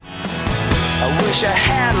wish I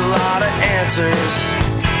had a lot of answers,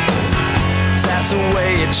 'cause that's the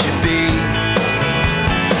way it should be.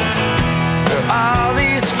 There are all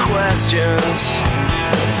these questions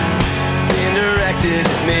being directed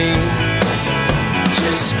at me.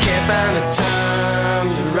 Just can't find the time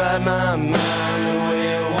to write my mind the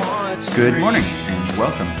way I want to. Good morning and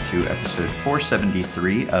welcome to episode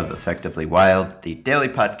 473 of Effectively Wild, the daily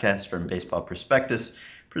podcast from Baseball Prospectus,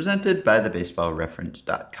 presented by the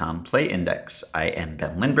BaseballReference.com Play Index. I am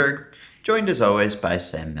Ben Lindbergh, joined as always by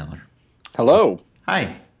Sam Miller. Hello.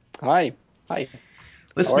 Hi. Hi. Hi.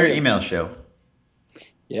 Listener email show.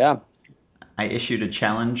 Yeah. I issued a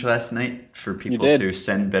challenge last night for people did. to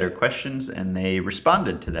send better questions, and they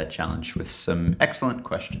responded to that challenge with some excellent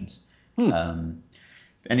questions.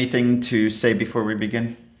 Anything to say before we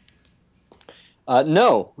begin?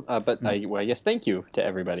 No, but I guess thank you to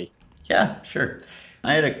everybody. Yeah, sure.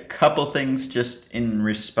 I had a couple things just in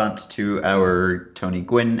response to our Tony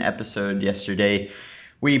Gwynn episode yesterday.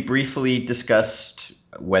 We briefly discussed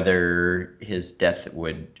whether his death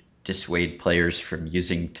would dissuade players from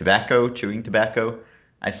using tobacco, chewing tobacco.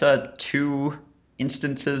 I saw two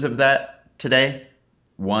instances of that today.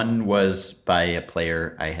 One was by a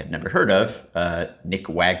player I had never heard of, Nick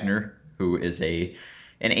Wagner, who is an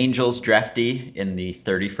Angels draftee in the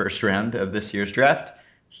 31st round of this year's draft.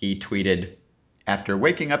 He tweeted, "After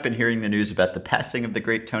waking up and hearing the news about the passing of the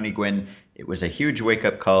great Tony Gwynn, it was a huge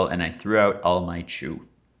wake-up call and I threw out all my chew."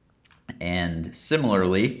 And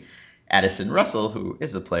similarly, Addison Russell, who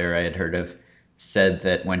is a player I had heard of, said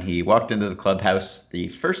that when he walked into the clubhouse, the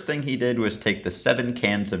first thing he did was take the 7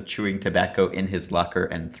 cans of chewing tobacco in his locker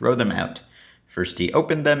and throw them out. First he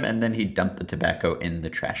opened them and then he dumped the tobacco in the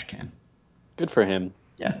trash can. Good for him.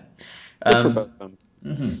 Yeah. Good for both of them.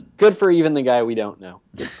 Mm-hmm. Good for even the guy we don't know.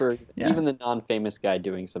 Good for Yeah. even the non-famous guy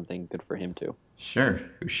doing something. Good for him too. Sure.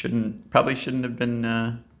 Who probably shouldn't have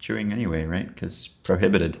been chewing anyway, right? Because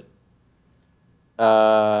prohibited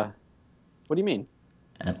What do you mean?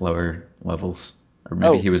 at lower levels. Or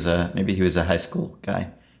maybe Oh. he was a high school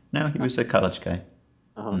guy. No, he was a college guy.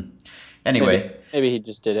 Uh-huh. Anyway, Maybe he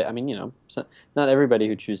just did it. I mean, not everybody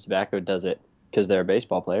who chews tobacco does it because they're a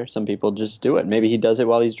baseball player. Some people just do it. Maybe he does it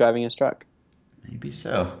while he's driving his truck. maybe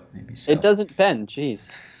so. It doesn't bend.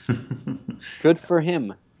 Jeez. Good for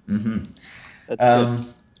him. Mm-hmm. That's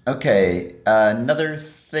good. Okay. Another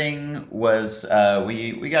thing was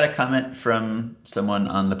we got a comment from someone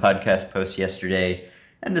on the podcast post yesterday,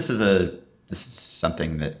 and this is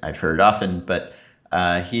something that I've heard often, but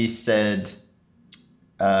he said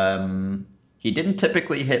he didn't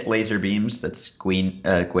typically hit laser beams, that's Gwyn,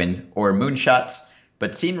 or moonshots,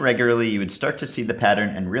 but seen regularly, you would start to see the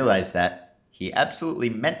pattern and realize that he absolutely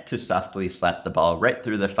meant to softly slap the ball right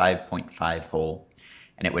through the 5.5 hole.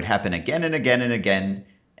 And it would happen again and again and again.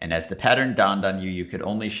 And as the pattern dawned on you, you could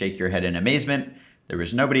only shake your head in amazement. There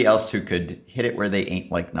was nobody else who could hit it where they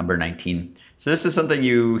ain't like number 19. So this is something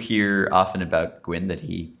you hear often about Gwyn, that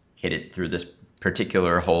he hit it through this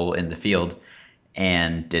particular hole in the field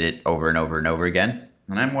and did it over and over and over again.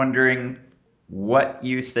 And I'm wondering what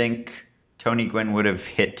you think Tony Gwynn would have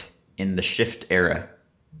hit in the shift era.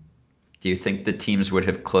 Do you think the teams would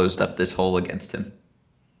have closed up this hole against him?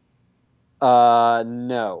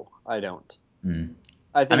 No, I don't.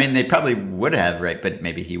 I mean, they probably would have, right? But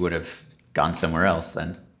maybe he would have gone somewhere else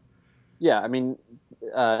then. Yeah, I mean,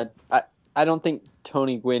 I don't think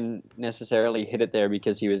Tony Gwynn necessarily hit it there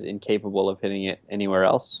because he was incapable of hitting it anywhere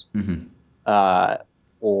else. Mm-hmm.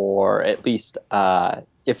 Or at least,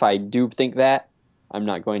 if I do think that, I'm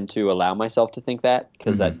not going to allow myself to think that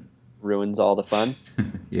because that ruins all the fun.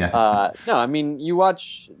 Yeah. No, I mean, you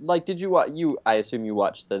watch, like, did you watch, I assume you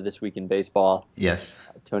watched the This Week in Baseball Yes.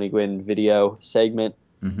 Tony Gwynn video segment.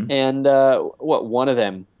 Mm-hmm. And one of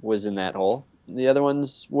them was in that hole. The other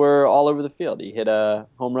ones were all over the field. He hit a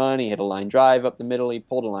home run. He hit a line drive up the middle. He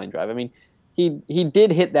pulled a line drive. I mean, he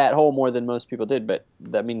did hit that hole more than most people did. But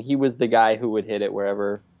I mean, he was the guy who would hit it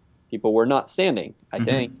wherever people were not standing. I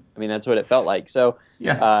think. I mean, that's what it felt like. So,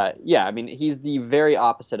 Yeah. yeah. I mean, he's the very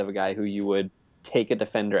opposite of a guy who you would take a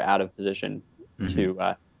defender out of position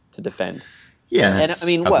to defend. Yeah, And I that's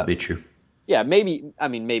mean, probably true. Yeah, maybe. I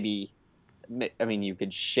mean, you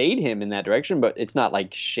could shade him in that direction, but it's not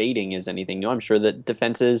like shading is anything new. I'm sure that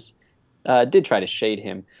defenses did try to shade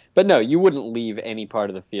him. But no, you wouldn't leave any part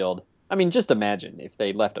of the field. I mean, just imagine if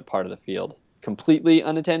they left a part of the field completely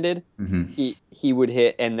unattended. He would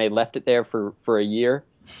hit, and they left it there for a year.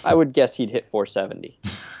 I would guess he'd hit 470.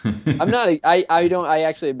 I'm not. I don't. I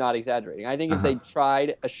actually am not exaggerating. I think if they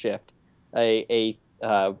tried a shift, a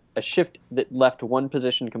shift that left one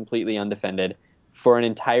position completely undefended for an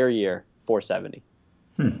entire year, 470.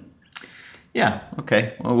 Yeah,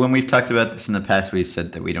 okay. Well, when we've talked about this in the past, we've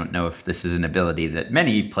said that we don't know if this is an ability that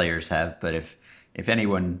many players have, but if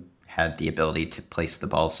anyone had the ability to place the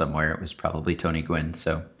ball somewhere, it was probably Tony Gwynn.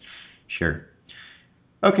 So, sure.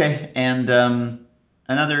 Okay, and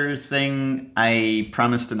another thing, I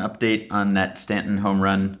promised an update on that Stanton home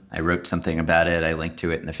run. I wrote something about it. I linked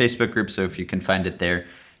to it in the Facebook group, so if you can find it there.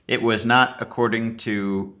 It was not, according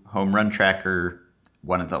to Home Run Tracker,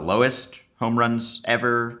 one of the lowest home runs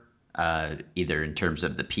ever, either in terms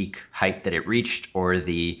of the peak height that it reached or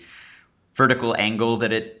the vertical angle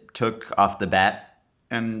that it took off the bat.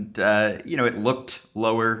 And it looked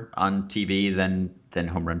lower on TV than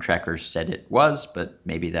Home Run Tracker said it was, but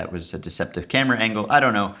maybe that was a deceptive camera angle. I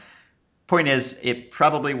don't know. Point is, it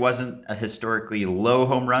probably wasn't a historically low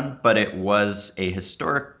home run, but it was a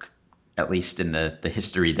historic, at least in the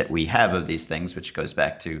history that we have of these things, which goes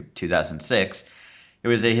back to 2006. It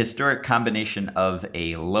was a historic combination of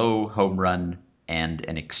a low home run and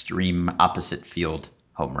an extreme opposite field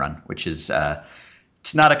home run, which is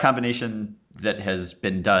it's not a combination that has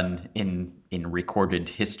been done in recorded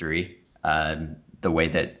history. The way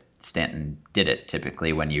that Stanton did it,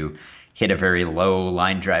 typically when you hit a very low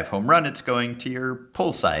line drive home run, it's going to your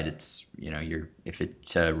pull side. It's if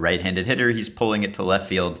it's a right-handed hitter, he's pulling it to left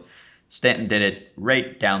field. Stanton did it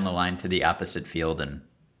right down the line to the opposite field, and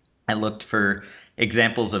I looked for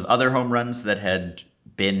examples of other home runs that had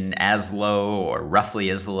been as low or roughly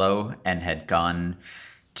as low and had gone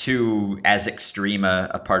to as extreme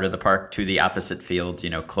a part of the park to the opposite field,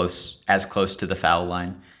 close to the foul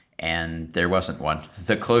line. And there wasn't one.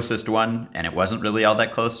 The closest one, and it wasn't really all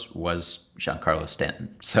that close, was Giancarlo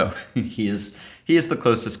Stanton. So he is the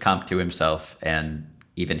closest comp to himself, and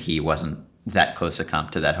even he wasn't that close a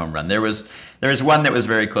comp to that home run. There was one that was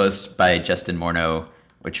very close by Justin Morneau,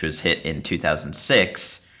 which was hit in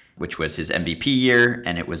 2006, which was his MVP year,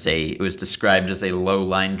 and it was described as a low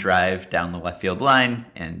line drive down the left field line,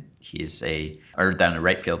 and or down the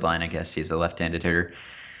right field line, I guess. He's a left-handed hitter,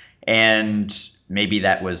 and maybe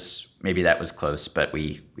that was close, but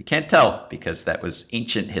we can't tell because that was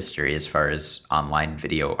ancient history as far as online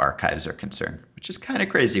video archives are concerned, which is kind of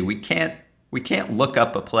crazy. We can't look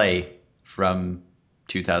up a play from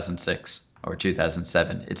 2006 or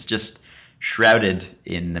 2007. It's just shrouded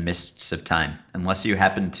in the mists of time, unless you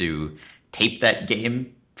happen to tape that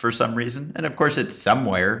game for some reason. And of course, it's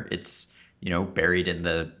somewhere. It's buried in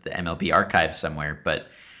the MLB archive somewhere. But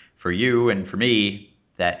for you and for me,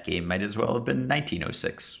 that game might as well have been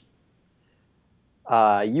 1906.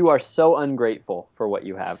 You are so ungrateful for what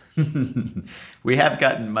you have. We have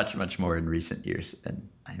gotten much, much more in recent years, and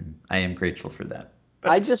I am grateful for that.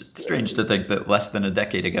 But I it's just strange to think that less than a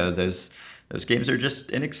decade ago, those games are just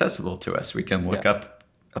inaccessible to us. We can look Yeah. up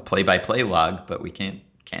a play-by-play log, but we can't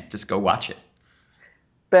just go watch it.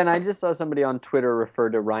 Ben, I just saw somebody on Twitter refer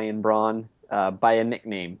to Ryan Braun by a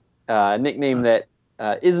nickname that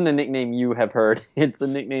isn't a nickname you have heard. It's a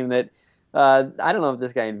nickname that I don't know if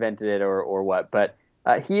this guy invented it or what, but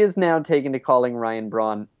he is now taken to calling Ryan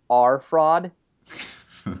Braun R fraud,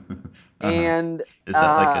 Uh-huh. and Is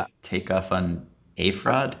that like a takeoff on a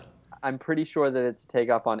fraud? I'm pretty sure that it's a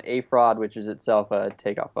takeoff on A fraud, which is itself a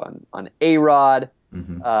takeoff on A Rod,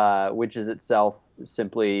 Hmm. which is itself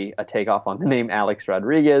simply a takeoff on the name Alex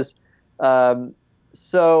Rodriguez. Um,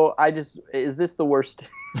 so is this the worst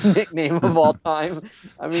nickname of all time?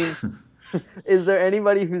 I mean, is there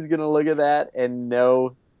anybody who's going to look at that and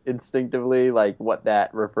know instinctively like what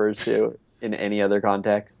that refers to in any other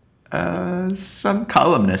context? Some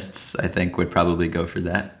columnists, I think, would probably go for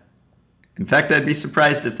that. In fact, I'd be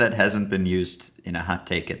surprised if that hasn't been used in a hot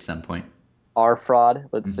take at some point. R fraud.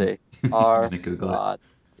 Let's Hmm. see. You're R gonna Google it. fraud.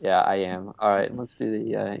 Yeah, I am. All right, let's do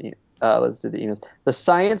the emails. The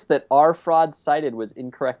science that R fraud cited was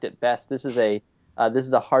incorrect at best. This is a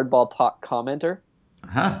hardball talk commenter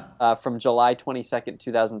Huh. from July 22nd,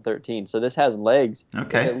 2013. So this has legs. It's at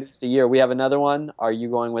Okay. least a year. We have another one. Are you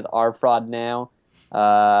going with R fraud now?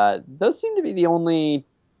 Those seem to be the only.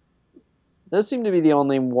 Those seem to be the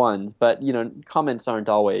only ones, but comments aren't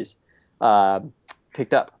always uh,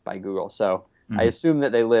 picked up by Google. So I Hmm. assume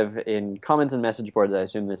that they live in comments and message boards. I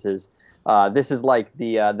assume this is like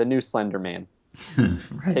the new Slender Man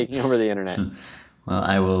Right. taking over the internet. Well,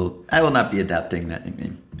 I will not be adopting that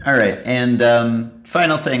nickname. All right, and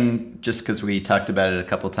final thing, just because we talked about it a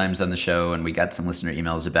couple times on the show, and we got some listener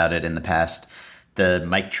emails about it in the past, the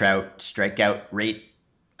Mike Trout strikeout rate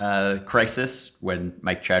crisis, when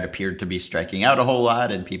Mike Trout appeared to be striking out a whole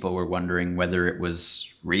lot, and people were wondering whether it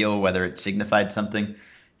was real, whether it signified something.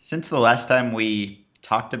 Since the last time we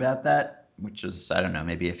talked about that, which was, I don't know,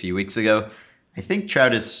 maybe a few weeks ago, I think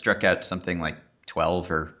Trout has struck out something like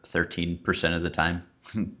 12 or 13% of the time,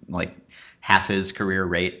 like half his career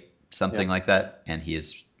rate, something like that. And he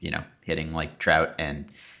is, hitting like Trout.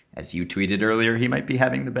 And as you tweeted earlier, he might be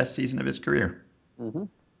having the best season of his career. Mm-hmm.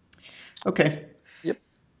 Okay. Yep.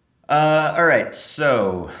 All right.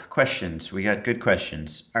 So questions. We got good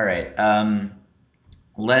questions. All right.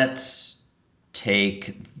 Let's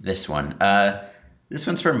take this one. This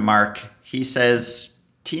one's from Mark. He says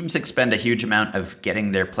teams expend a huge amount of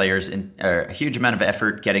a huge amount of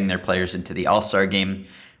effort getting their players into the All-Star game.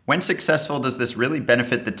 When successful, does this really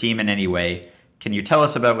benefit the team in any way? Can you tell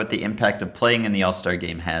us about what the impact of playing in the All-Star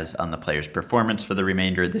game has on the player's performance for the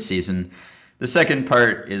remainder of the season? The second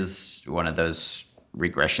part is one of those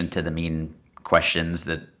regression to the mean questions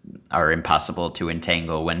that are impossible to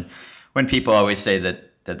entangle when people always say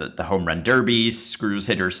that the home run derby screws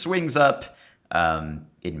hitters' swings up.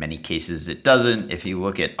 In many cases, it doesn't. If you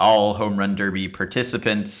look at all home run derby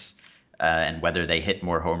participants and whether they hit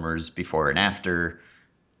more homers before and after,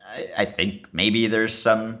 I think maybe there's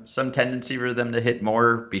some tendency for them to hit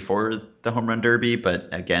more before the home run derby.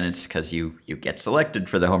 But again, it's because you get selected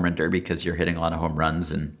for the home run derby because you're hitting a lot of home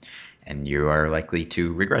runs and you are likely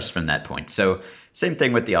to regress from that point. So same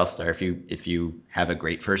thing with the All-Star. If you have a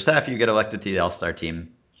great first half, you get elected to the All-Star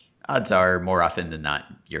team. Odds are more often than not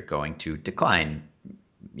you're going to decline,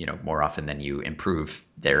 more often than you improve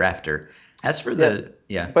thereafter. As for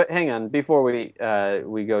But hang on, before we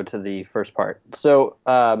go to the first part. So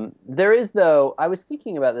there is, though, I was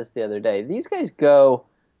thinking about this the other day. These guys go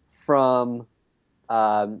from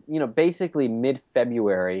basically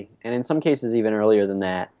mid-February, and in some cases even earlier than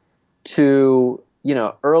that, to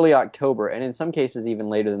early October, and in some cases even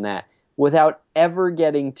later than that, without ever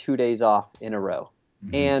getting 2 days off in a row.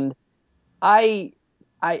 Mm-hmm. And I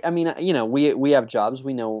mean, we have jobs.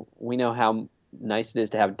 We know how nice it is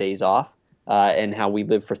to have days off, and how we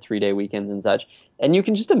live for 3-day weekends and such. And you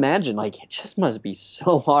can just imagine, like, it just must be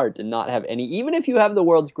so hard to not have any. Even if you have the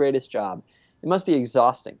world's greatest job, it must be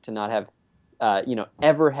exhausting to not have,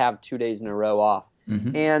 ever have 2 days in a row off.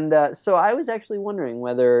 Mm-hmm. And so I was actually wondering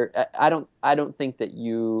whether I don't think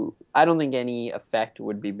any effect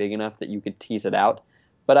would be big enough that you could tease it out.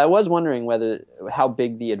 But I was wondering how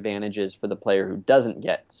big the advantage is for the player who doesn't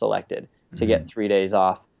get selected to get 3 days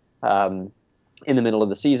off in the middle of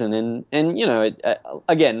the season. And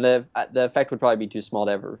again, the effect would probably be too small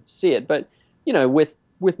to ever see it. But with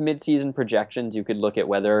midseason projections, you could look at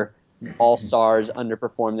whether all stars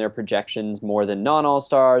underperform their projections more than non-all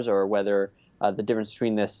stars, or whether the difference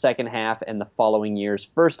between the second half and the following year's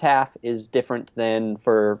first half is different than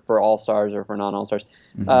for all stars or for non-all stars.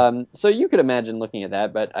 Mm-hmm. So you could imagine looking at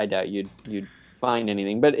that, but I doubt you'd find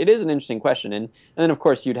anything. But it is an interesting question, and then of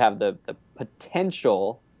course you'd have the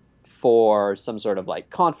potential for some sort of like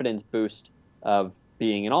confidence boost of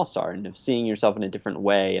being an all-star and of seeing yourself in a different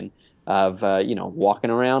way, and of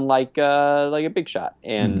walking around like a big shot.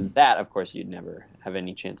 And that, of course, you'd never have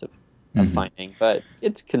any chance of finding. But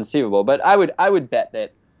it's conceivable. But I would bet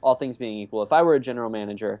that, all things being equal, if I were a general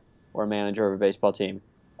manager or a manager of a baseball team,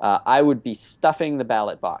 I would be stuffing the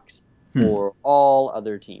ballot box for all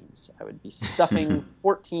other teams. I would be stuffing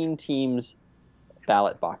 14 teams'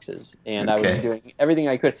 ballot boxes, and I would be Okay. doing everything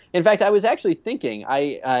I could. In fact, I was actually thinking,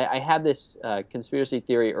 I had this conspiracy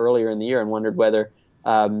theory earlier in the year and wondered whether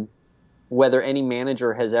any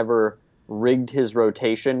manager has ever rigged his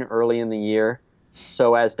rotation early in the year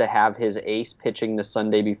so as to have his ace pitching the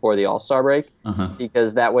Sunday before the All-Star break,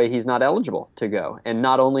 because that way he's not eligible to go. And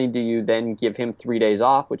not only do you then give him 3 days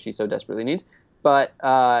off, which he so desperately needs, but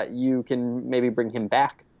you can maybe bring him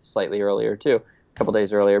back slightly earlier too, a couple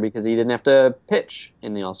days earlier, because he didn't have to pitch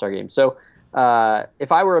in the All-Star game. So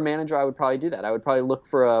if I were a manager, I would probably do that. I would probably look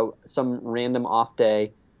for some random off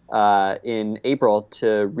day in April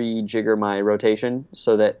to rejigger my rotation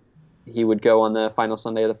so that he would go on the final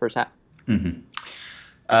Sunday of the first half.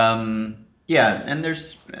 Yeah, and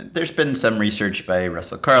there's been some research by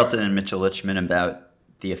Russell Carlton and Mitchell Lichman about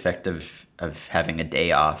the effect of having a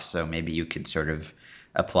day off. So maybe you could sort of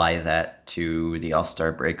apply that to the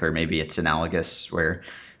All-Star break, or maybe it's analogous where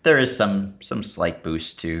there is some slight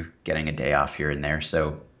boost to getting a day off here and there.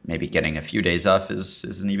 So maybe getting a few days off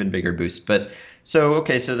is an even bigger boost. But so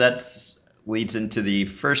that leads into the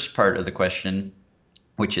first part of the question,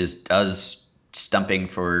 which is, does stumping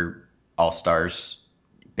for All-Stars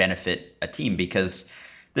benefit a team? Because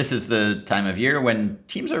this is the time of year when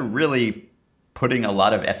teams are really putting a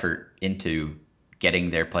lot of effort into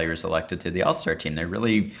getting their players elected to the All-Star team. They're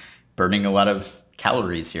really burning a lot of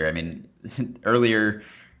calories here. I mean, earlier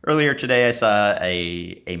today I saw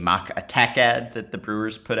a mock attack ad that the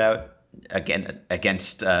Brewers put out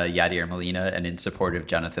against Yadier Molina and in support of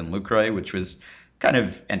Jonathan Lucroy, which was kind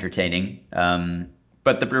of entertaining.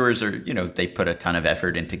 But the Brewers are, they put a ton of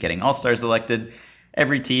effort into getting All-Stars elected.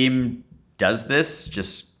 Every team does this,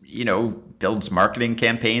 just, builds marketing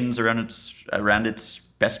campaigns around its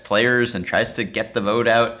best players and tries to get the vote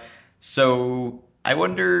out. So I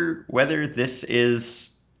wonder whether this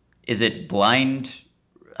is it blind,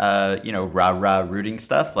 rah-rah rooting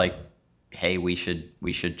stuff, like, hey, we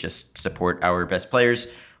should just support our best players,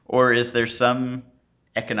 or is there some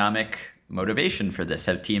economic motivation for this?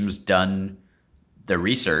 Have teams done the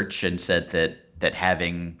research and said that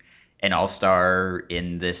having an all-star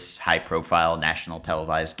in this high-profile national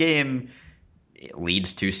televised game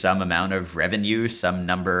leads to some amount of revenue, some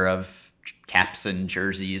number of caps and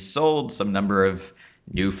jerseys sold, some number of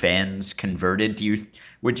new fans converted?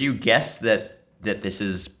 Would you guess that this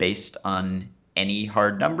is based on any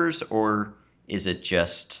hard numbers, or is it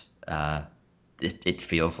just it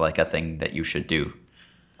feels like a thing that you should do?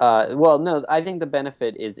 Well, no, I think the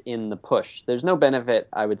benefit is in the push. There's no benefit,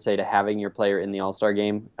 I would say, to having your player in the All-Star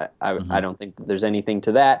game. I Mm-hmm. don't think that there's anything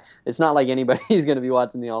to that. It's not like anybody's going to be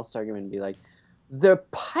watching the All-Star game and be like, the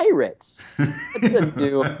Pirates. That's a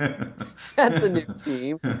new that's a new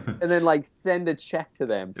team, and then like send a check to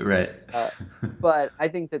them. Right. Uh, but I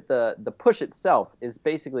think that the push itself is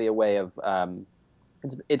basically a way of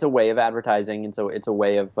it's a way of advertising, and so it's a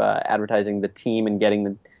way of advertising the team and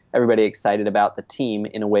getting everybody excited about the team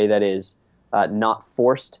in a way that is not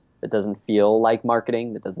forced, that doesn't feel like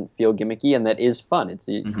marketing, that doesn't feel gimmicky, and that is fun. It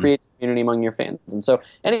Mm-hmm. creates community among your fans, and so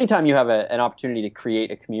anytime you have an opportunity to create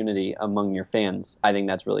a community among your fans, I think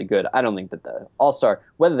that's really good. I don't think that the All Star,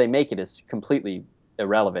 whether they make it, is completely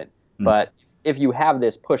irrelevant, but if you have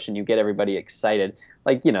this push and you get everybody excited,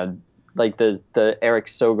 like like the Eric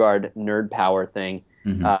Sogard nerd power thing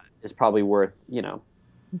Mm-hmm. is probably worth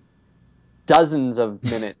dozens of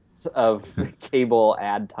minutes of cable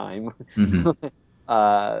ad time.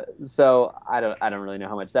 Mm-hmm. So I don't really know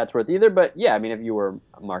how much that's worth either. But yeah, I mean, if you were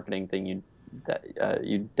a marketing thing,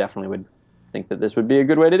 you definitely would think that this would be a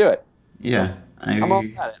good way to do it. So Yeah, I'm all I.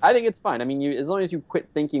 about it. I think it's fine. I mean, as long as you quit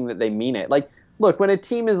thinking that they mean it. Like, look, when a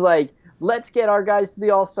team is like, "Let's get our guys to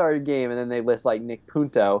the All Star game," and then they list like Nick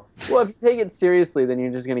Punto. Well, if you take it seriously, then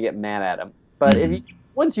you're just going to get mad at them. But if you Mm-hmm.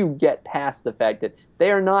 once you get past the fact that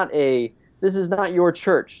they are not a this is not your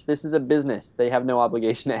church. This is a business. They have no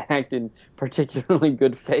obligation to act in particularly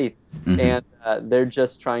good faith, Mm-hmm. and they're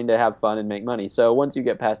just trying to have fun and make money. So once you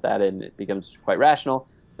get past that and it becomes quite rational,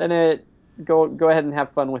 then it go ahead and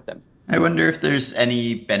have fun with them. I wonder if there's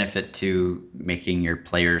any benefit to making your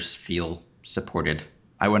players feel supported.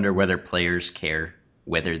 I wonder whether players care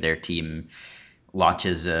whether their team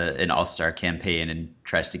launches an all-star campaign and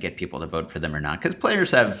tries to get people to vote for them or not, because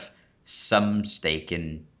players have some stake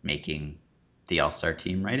in making the all-star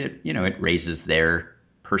team, right? It raises their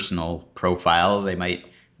personal profile. They might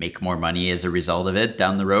make more money as a result of it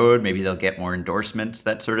down the road. Maybe they'll get more endorsements,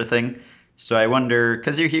 that sort of thing. So I wonder,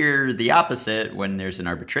 because you hear the opposite when there's an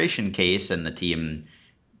arbitration case and the team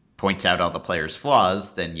points out all the player's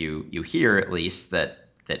flaws, then you hear at least that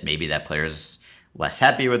maybe that player's less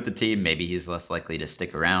happy with the team. Maybe he's less likely to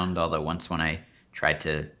stick around. Although once when I tried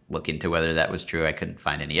to look into whether that was true, I couldn't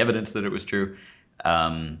find any evidence that it was true.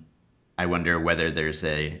 Um, I wonder whether there's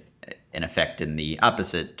an effect in the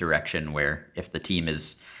opposite direction, where if the team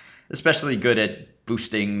is especially good at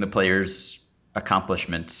boosting the player's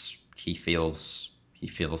accomplishments, he feels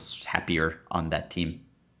happier on that team.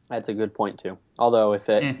 That's a good point too. Although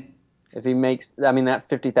Eh, if he makes, I mean, that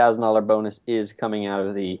 $50,000 bonus is coming out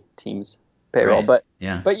of the team's payroll. right. But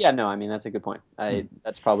Yeah. yeah, no, I mean that's a good point.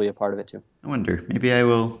 That's probably a part of it too. I wonder. Maybe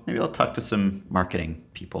I'll talk to some marketing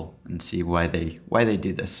people and see why they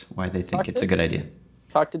do this. Why they think Talk it's a to good idea.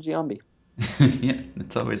 talk to Giambi. Yeah,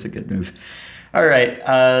 it's always a good move. All right.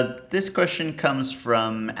 This question comes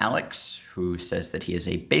from Alex, who says that he is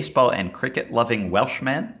a baseball and cricket loving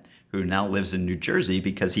Welshman who now lives in New Jersey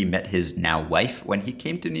because he met his now wife when he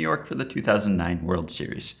came to New York for the 2009 World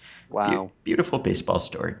Series. Wow. Beautiful baseball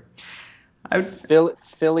story. I would,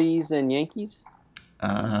 Phillies and Yankees.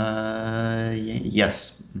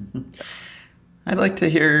 yes. Mhm. I'd like to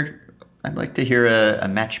hear. I'd like to hear a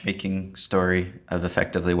matchmaking story of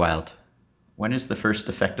Effectively Wild. When is the first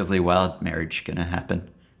Effectively Wild marriage gonna happen?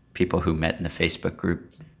 People who met in the Facebook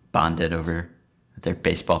group bonded over their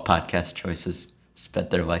baseball podcast choices,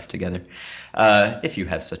 spent their life together. If you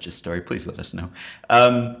have such a story, please let us know.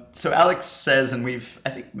 So Alex says, and I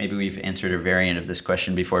think maybe we've answered a variant of this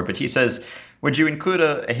question before, but he says, would you include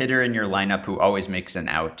a hitter in your lineup who always makes an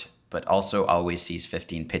out, but also always sees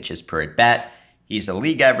 15 pitches per at bat? He's a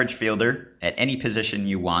league average fielder at any position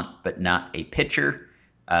you want, but not a pitcher.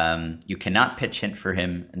 You cannot pitch hit for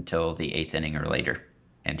him until the 8th inning or later.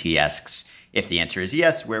 And he asks, if the answer is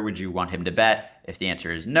yes, where would you want him to bat? If the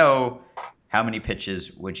answer is no, how many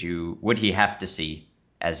pitches would he have to see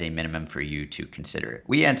as a minimum for you to consider it?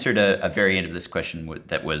 We answered a variant of this question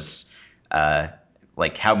that was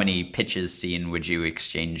like, how many pitches seen would you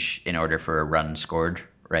exchange in order for a run scored,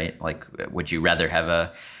 right? Like, would you rather have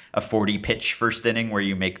a 40 pitch first inning where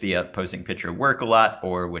you make the opposing pitcher work a lot,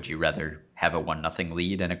 or would you rather have a 1-0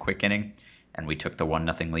 lead in a quick inning? And we took the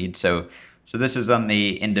 1-0 lead. So this is on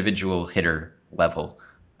the individual hitter level.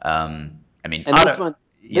 I mean, And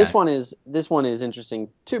yeah, this one is interesting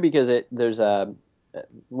too because there's a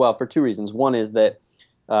well, for two reasons. One is that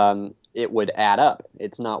it would add up.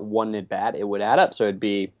 It's not one at bat; it would add up. So it'd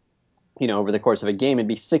be, over the course of a game, it'd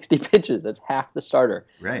be 60 pitches. That's half the starter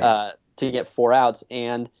right. to get 4 outs.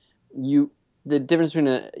 And the difference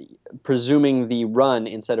between presuming the run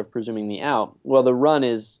instead of presuming the out. Well, the run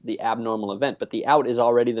is the abnormal event, but the out is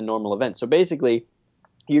already the normal event. So basically,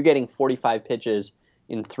 you're getting 45 pitches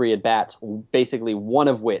in 3 at bats, basically one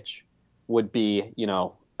of which would be,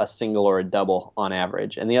 a single or a double on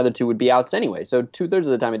average, and the other 2 would be outs anyway. So 2/3 of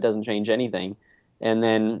the time it doesn't change anything, and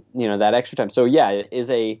then that extra time. So yeah, it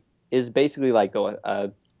is basically like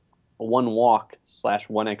a one walk /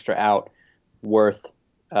 one extra out worth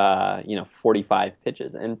 45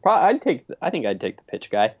 pitches, and I think I'd take the pitch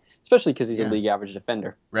guy, especially because he's a Yeah. league average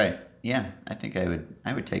defender. Right. Yeah. I think I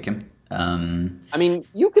would take him. I mean,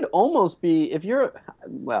 you could almost be if you're,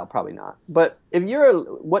 well, probably not. But if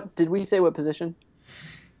what did we say? What position?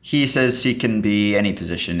 He says he can be any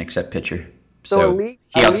position except pitcher. So So he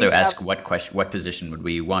a also league asked average what position would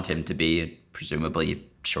we want him to be? Presumably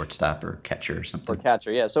shortstop or catcher or or something.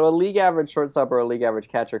 catcher, yeah. So a league average shortstop or a league average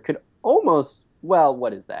catcher could almost, well,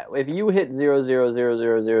 what is that? If you hit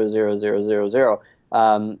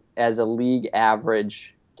 0.000000000 as a league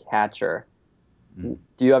average catcher, Hmm.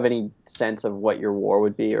 do you have any sense of what your WAR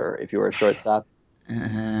would be, or if you were a shortstop?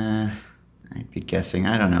 Uh, I'd be guessing.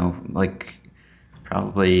 I don't know. Like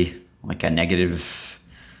probably like a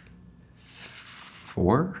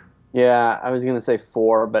 -4. Yeah, I was gonna say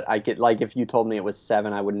 4, but I could, like, if you told me it was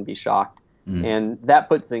 7, I wouldn't be shocked. Mm. And that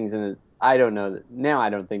puts things in. I don't know that now. I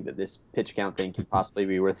don't think that this pitch count thing can possibly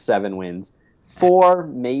be worth 7 wins. 4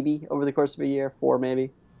 maybe over the course of a year. 4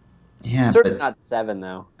 maybe. Yeah, Certainly but not 7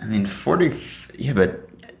 though. I mean 40. Yeah, but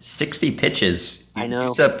 60 pitches. I You'd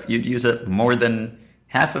use know. up. You'd use up more than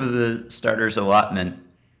half of the starter's allotment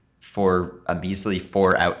for a measly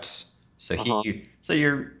 4 outs. So Uh huh.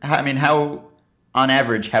 you're, I mean, how, on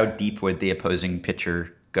average, how deep would the opposing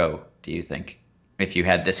pitcher go, do you think? If you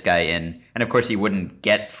had this guy in, and of course he wouldn't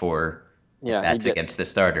get 4 at Yeah, he'd bats get against the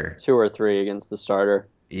starter. 2 or 3 against the starter.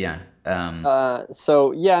 Yeah.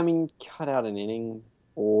 So yeah, I mean, cut out an inning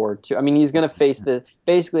or 2. I mean, he's going to face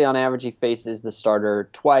basically on average he faces the starter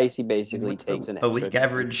twice. He And basically what's takes an the extra league 3.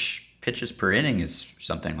 average pitches per inning is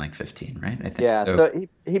something like 15, right? I think Yeah, so. so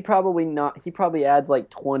he probably not he probably adds like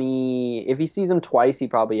 20. If he sees him twice, he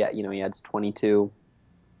probably he adds 22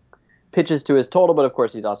 pitches to his total, but of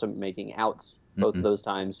course he's also making outs both of Hmm. those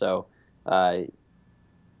times. So uh,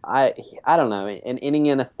 I I don't know, an inning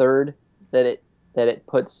and a third that it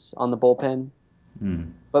puts on the bullpen, Hmm.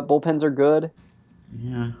 but bullpens are good.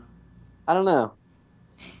 Yeah. I don't know.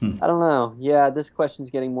 I don't know. Yeah, this question's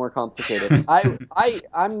getting more complicated.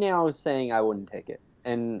 I'm now saying I wouldn't take it,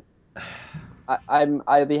 and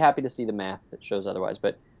I'd be happy to see the math that shows otherwise,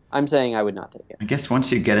 but I'm saying I would not take it. I guess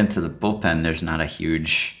once you get into the bullpen, there's not a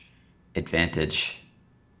huge advantage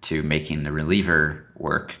to making the reliever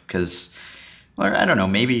work because, well, I don't know,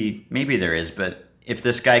 maybe there is, but if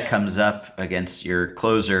this guy comes up against your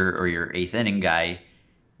closer or your 8th inning guy,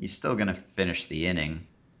 he's still gonna finish the inning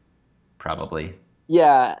probably.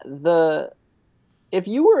 Yeah, the if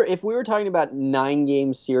we were talking about 9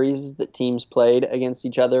 game series that teams played against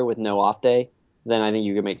each other with no off day, then I think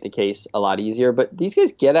you could make the case a lot easier. But these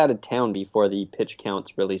guys get out of town before the pitch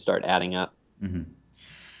counts really start adding up. Hmm.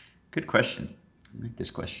 Good question. I like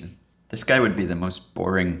this question. This guy would be the most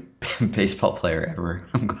boring baseball player ever.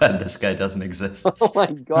 I'm glad this guy doesn't exist. Oh my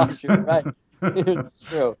gosh, you're right. It's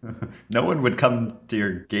true. No one would come to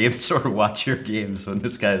your games or watch your games when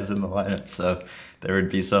this guy was in the lineup, so there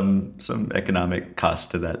would be some economic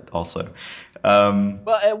cost to that also. Um,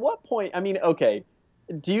 Well, at what point? I mean, okay.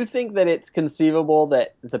 Do you think that it's conceivable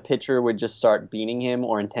that the pitcher would just start beating him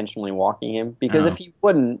or intentionally walking him? Because oh,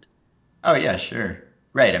 oh yeah, sure,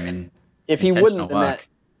 right. I mean, if he wouldn't, intentional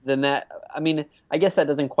then walk. I mean, I guess that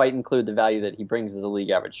doesn't quite include the value that he brings as a league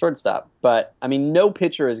average shortstop. But I mean, no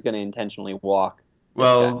pitcher is going to intentionally walk this guy.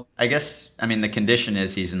 Well, I guess I mean the condition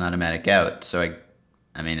is he's an automatic out, so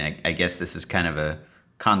I mean I guess this is kind of a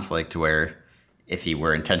conflict where if he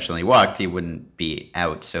were intentionally walked, he wouldn't be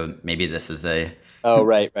out. So maybe this is Oh,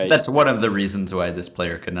 right, right. that's one of the reasons why this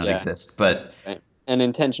player could not Yeah, exist. But right. And an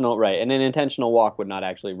intentional walk would not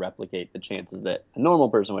actually replicate the chances that a normal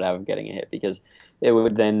person would have of getting a hit because it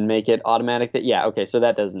would then make it automatic that, yeah, okay, so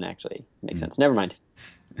that doesn't actually make sense. Never mind.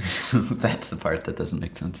 that's the part that doesn't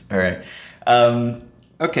make sense. All right.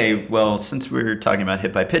 Okay, well, since we're talking about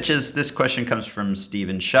hit by pitches, this question comes from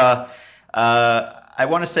Stephen Shaw. I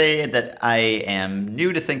want to say that I am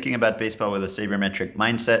new to thinking about baseball with a sabermetric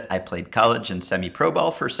mindset. I played college and semi pro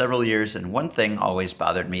ball for several years, and one thing always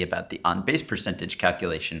bothered me about the on base percentage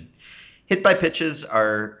calculation. Hit by pitches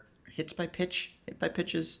are hits by pitch? Hit by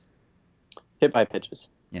pitches? Hit by pitches.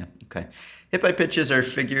 Yeah, okay. Hit by pitches are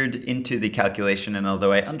figured into the calculation, and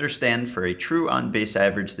although I understand for a true on base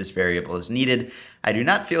average this variable is needed, I do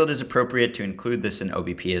not feel it is appropriate to include this in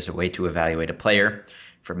OBP as a way to evaluate a player.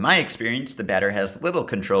 From my experience, the batter has little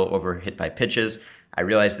control over hit by pitches. I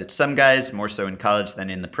realize that some guys, more so in college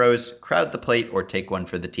than in the pros, crowd the plate or take one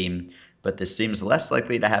for the team, but this seems less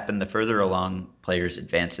likely to happen the further along players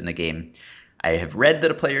advance in the game. I have read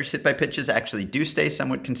that a player's hit by pitches actually do stay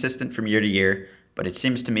somewhat consistent from year to year, but it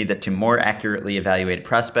seems to me that to more accurately evaluate a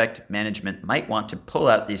prospect, management might want to pull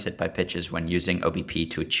out these hit by pitches when using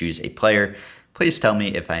OBP to choose a player. Please tell me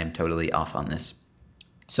if I am totally off on this.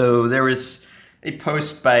 So there was a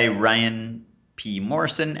post by Ryan P.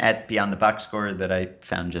 Morrison at Beyond the Box Score that I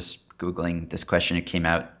found just Googling this question. It came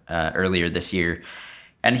out earlier this year.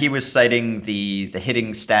 And he was citing the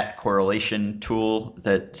hitting stat correlation tool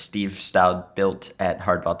that Steve Stout built at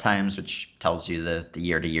Hardball Times, which tells you the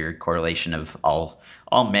year-to-year correlation of all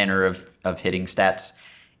manner of hitting stats.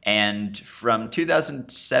 And from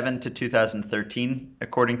 2007 to 2013,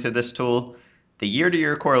 according to this tool, the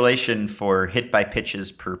year-to-year correlation for hit by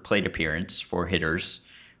pitches per plate appearance for hitters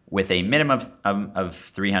with a minimum of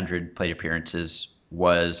 300 plate appearances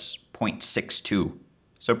was 0.62.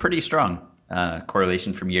 So pretty strong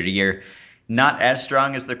correlation from year to year. Not as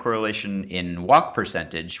strong as the correlation in walk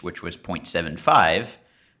percentage, which was 0.75,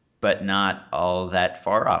 but not all that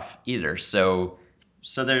far off either. So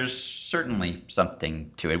there's certainly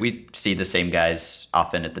something to it. We see the same guys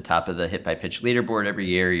often at the top of the hit by pitch leaderboard every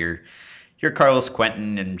year. Your Carlos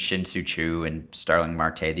Quentin and Shin-Soo Choo and Starling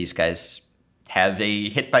Marte. These guys have a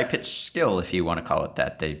hit by pitch skill, if you want to call it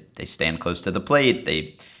that. They stand close to the plate.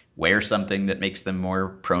 They wear something that makes them more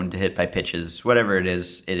prone to hit by pitches. Whatever it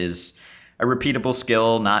is a repeatable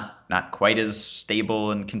skill, not quite as stable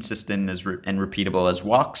and consistent and repeatable as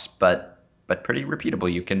walks, but pretty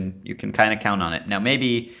repeatable. You can kind of count on it. Now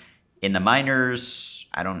maybe in the minors,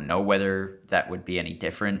 I don't know whether that would be any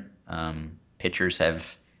different. Pitchers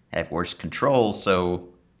have worse control, so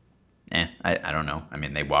I don't know. I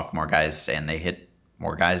mean, they walk more guys and they hit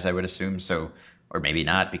more guys, I would assume. So, or maybe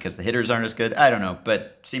not because the hitters aren't as good. I don't know, but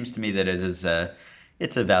it seems to me that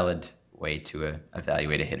it's a valid way to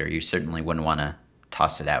evaluate a hitter. You certainly wouldn't want to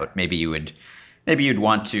toss it out. Maybe you'd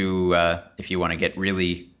want to, if you want to get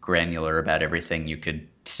really granular about everything, you could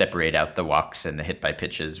separate out the walks and the hit by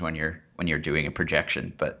pitches when you're doing a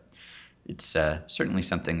projection. But it's certainly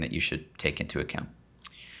something that you should take into account.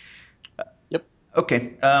 Yep.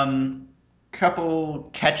 Okay. Couple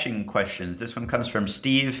catching questions. This one comes from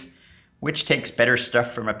Steve. Which takes better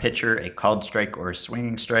stuff from a pitcher, a called strike or a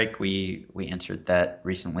swinging strike? We answered that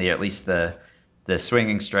recently. At least the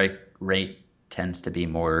swinging strike rate tends to be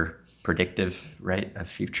more predictive, right, of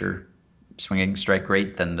future swinging strike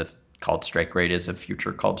rate than the called strike rate is of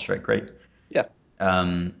future called strike rate. Yeah.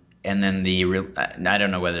 And then I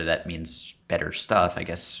don't know whether that means better stuff. I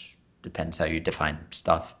guess depends how you define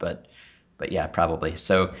stuff, but yeah, probably.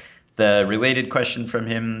 So the related question from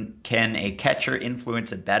him: can a catcher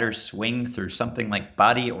influence a batter's swing through something like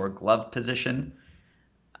body or glove position?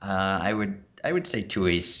 I would say to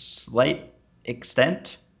a slight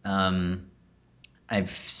extent. I've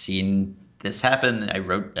seen this happen. I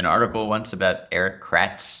wrote an article once about Eric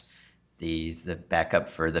Kratz, the backup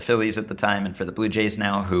for the Phillies at the time and for the Blue Jays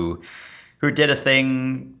now, who did a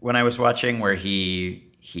thing when I was watching where he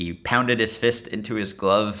pounded his fist into his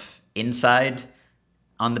glove inside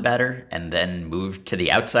on the batter and then moved to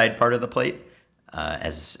the outside part of the plate,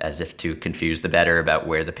 as if to confuse the batter about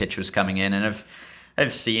where the pitch was coming in. And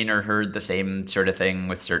I've seen or heard the same sort of thing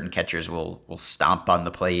with certain catchers will stomp on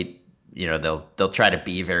the plate. You know, they'll try to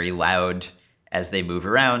be very loud as they move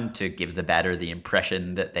around to give the batter the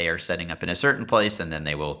impression that they are setting up in a certain place, and then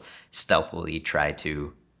they will stealthily try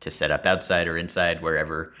to set up outside or inside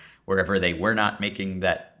wherever they were not making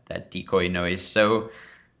that decoy noise. So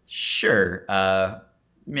sure,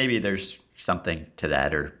 maybe there's something to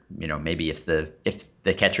that, or maybe if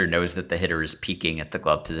the catcher knows that the hitter is peeking at the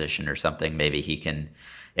glove position or something, maybe he can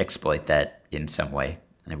exploit that in some way.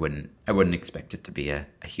 I wouldn't expect it to be a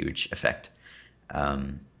huge effect.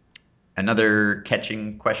 Another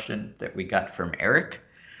catching question that we got from Eric,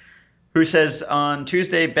 who says, on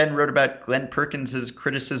Tuesday, Ben wrote about Glenn Perkins'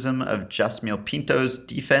 criticism of Josmil Pinto's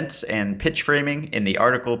defense and pitch framing. In the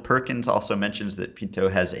article, Perkins also mentions that Pinto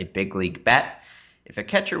has a big league bat. If a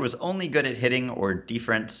catcher was only good at hitting or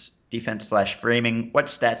defense/framing, what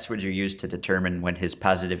stats would you use to determine when his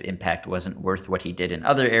positive impact wasn't worth what he did in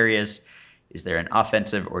other areas? Is there an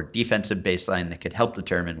offensive or defensive baseline that could help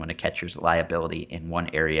determine when a catcher's liability in one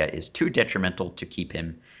area is too detrimental to keep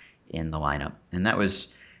him in the lineup? And that was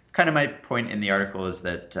kind of my point in the article, is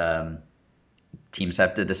that teams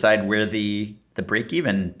have to decide where the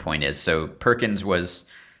break-even point is. So Perkins was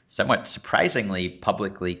somewhat surprisingly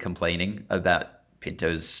publicly complaining about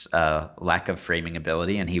Pinto's lack of framing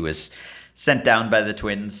ability, and he was sent down by the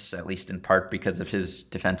Twins, at least in part because of his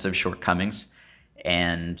defensive shortcomings.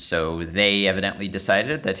 And so they evidently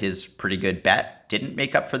decided that his pretty good bat didn't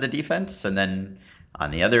make up for the defense. And then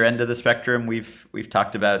on the other end of the spectrum, we've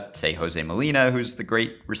talked about, say, Jose Molina, who's the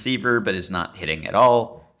great receiver but is not hitting at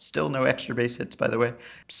all. Still no extra base hits, by the way.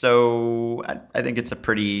 So I think it's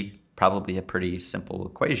probably a pretty simple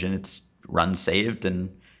equation. It's runs saved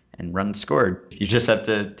and runs scored. You just have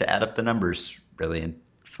to add up the numbers, really, and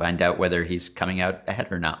find out whether he's coming out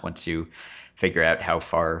ahead or not once you figure out how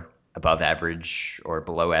far above average or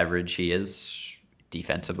below average he is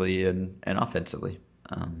defensively and offensively.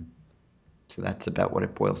 So that's about what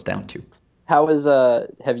it boils down to. How is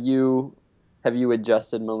have you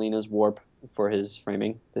adjusted Molina's warp for his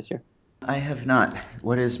framing this year? I have not.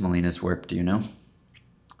 What is Molina's warp? Do you know?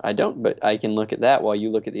 I don't, but I can look at that while you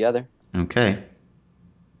look at the other. Okay.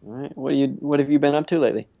 All right. What have you been up to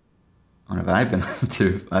lately? What have I been up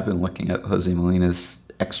to? I've been looking at Jose Molina's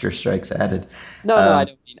extra strikes added. No,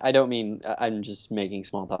 I don't mean. I'm just making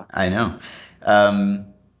small talk. I know.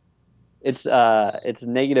 It's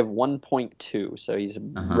negative 1.2, so he's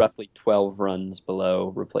roughly 12 runs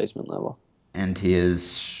below replacement level. And he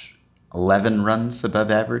is 11 runs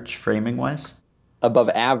above average framing wise. Above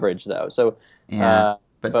average though, so yeah.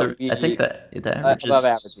 I think that the average above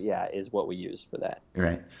average, is what we use for that.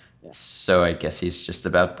 Right. Yeah. So I guess he's just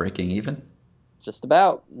about breaking even. Just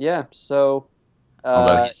about, yeah. So,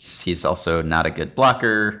 although he's also not a good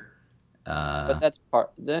blocker. But that's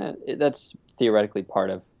theoretically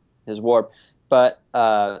part of his warp, but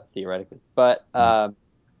theoretically, but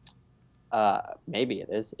maybe it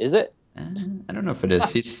is. Is it? I don't know if it is.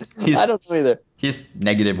 He's I don't know either. He's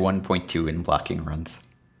negative 1.2 in blocking runs.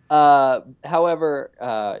 However,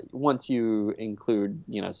 once you include,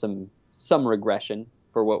 some regression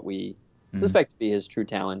for what we suspect to be his true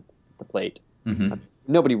talent at the plate,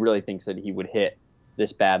 nobody really thinks that he would hit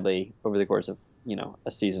this badly over the course of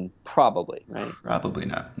a season. Probably, right? Probably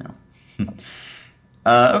not. No.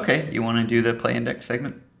 Okay, you want to do the play index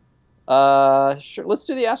segment? Sure. Let's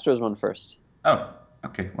do the Astros one first. Oh,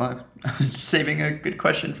 okay. Well, I'm saving a good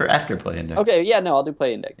question for after play index. Okay, yeah, no, I'll do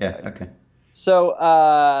play index. Yeah, okay.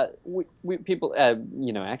 So, we people,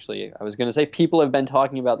 actually, I was going to say people have been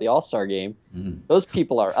talking about the All-Star game. Those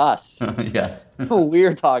people are us. Yeah.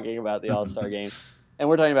 We're talking about the All-Star game, and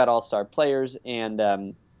we're talking about All-Star players. And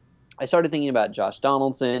I started thinking about Josh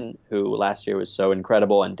Donaldson, who last year was so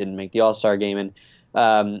incredible and didn't make the All-Star game.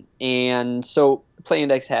 And so Play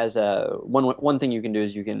Index has one thing you can do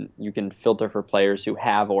is you can filter for players who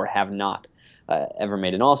have or have not ever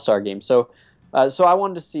made an All-Star game. So I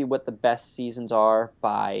wanted to see what the best seasons are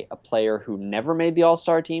by a player who never made the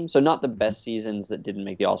All-Star team. So not the best seasons that didn't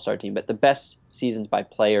make the All-Star team, but the best seasons by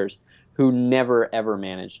players who never ever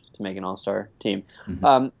managed to make an All-Star team.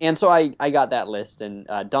 And so I got that list, and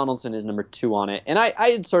Donaldson is number 2 on it. And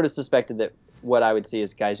I had sort of suspected that what I would see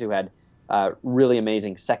is guys who had really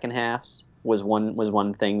amazing second halves was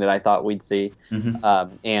one thing that I thought we'd see,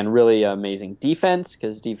 and really amazing defense,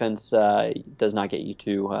 because defense does not get you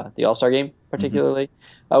to the All-Star game particularly,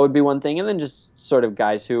 would be one thing, and then just sort of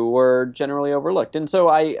guys who were generally overlooked. And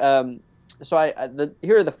so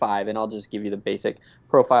here are the 5, and I'll just give you the basic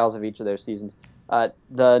profiles of each of their seasons.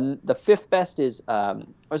 The 5th best is so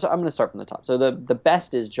I'm going to start from the top. So the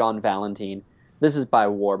best is John Valentine. This is by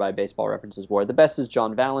WAR, by Baseball References WAR. The best is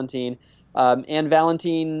John Valentine. And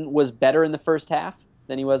Valentine was better in the first half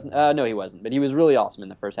than he was. No, he wasn't, but he was really awesome in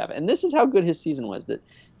the first half. And this is how good his season was: that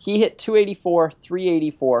he hit 284,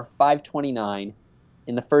 384, 529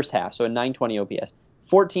 in the first half, so a 920 OPS,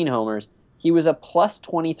 14 homers. He was a plus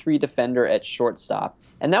 23 defender at shortstop,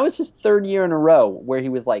 and that was his 3rd year in a row where he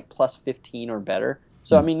was like plus 15 or better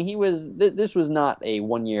So I mean, this was not a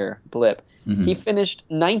 1 year blip. He finished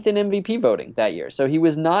ninth in MVP voting that year, so he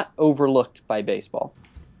was not overlooked by baseball.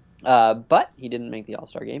 But he didn't make the All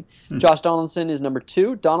Star game. Josh Donaldson is number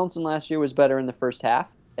 2. Donaldson last year was better in the first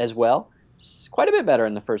half as well. Quite a bit better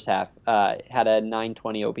in the first half. Had a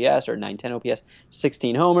 920 OPS or 910 OPS,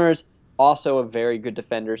 16 homers. Also a very good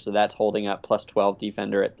defender, so that's holding up. Plus 12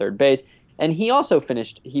 defender at third base. And he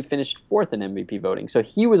finished fourth in MVP voting, so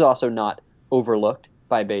he was also not overlooked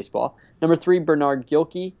by baseball. Number 3, Bernard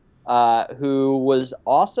Gilkey, who was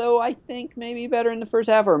also, I think, maybe better in the first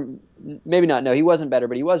half, or maybe not. No, he wasn't better,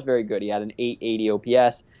 but he was very good. He had an 880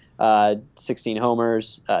 OPS, 16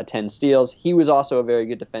 homers, 10 steals. He was also a very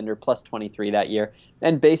good defender, plus 23 that year.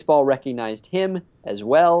 And baseball recognized him as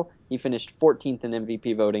well. He finished 14th in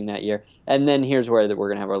MVP voting that year. And then here's where we're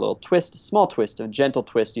going to have our little twist, a small twist, a gentle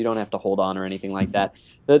twist. You don't have to hold on or anything like that.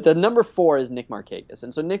 The number 4 is Nick Markakis.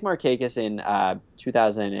 And so Nick Markakis in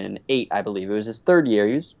 2008, I believe, it was his third year.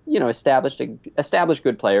 He was, established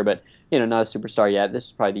good player, but, not a superstar yet. This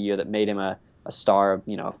is probably the year that made him a star,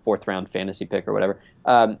 a fourth round fantasy pick or whatever.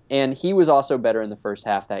 And he was also better in the first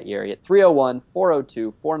half that year. He had 301,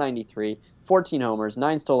 402, 493, 14 homers,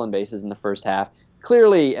 9 stolen bases in the first half.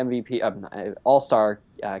 Clearly MVP, all-star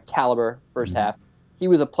caliber first half. He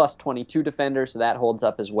was a plus 22 defender, so that holds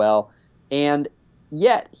up as well. And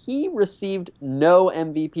yet he received no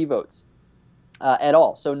MVP votes at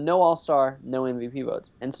all. So no All-Star, no MVP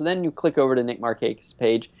votes. And so then you click over to Nick Markakis'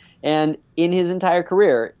 page, and in his entire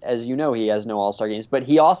career, as you know, he has no All-Star games, but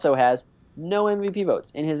he also has no MVP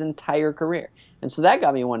votes in his entire career. And so that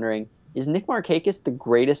got me wondering, is Nick Markakis the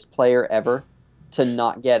greatest player ever to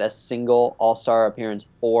not get a single All-Star appearance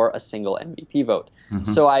or a single MVP vote?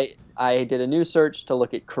 So I did a new search to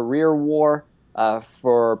look at career WAR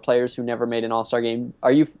for players who never made an All-Star game.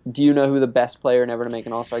 Do you know who the best player never to make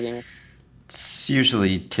an All-Star game is? It's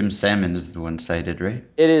usually Tim Salmon is the one cited, right?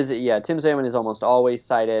 It is, yeah. Tim Salmon is almost always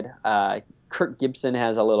cited. Kirk Gibson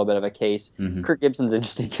has a little bit of a case. Kirk Gibson's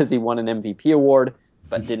interesting because he won an MVP award,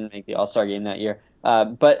 but didn't make the All-Star game that year.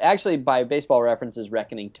 But actually, by Baseball Reference's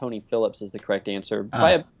reckoning, Tony Phillips is the correct answer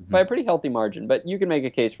by a pretty healthy margin. But you can make a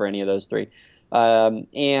case for any of those three. And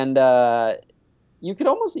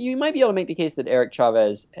you might be able to make the case that Eric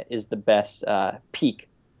Chavez is the best peak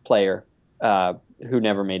player who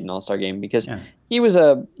never made an All-Star game because he was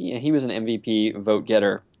an MVP vote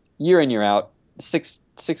getter year in, year out. Six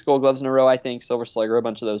Gold Gloves in a row, I think. Silver Slugger a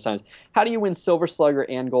bunch of those times. How do you win Silver Slugger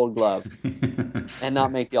and Gold Glove and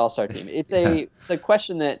not make the All-Star team? It's a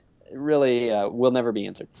question that really will never be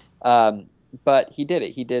answered. But he did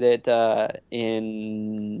it. He did it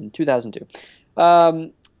in 2002.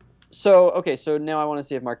 So now I want to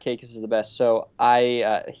see if Markakis is the best. So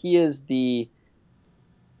he is the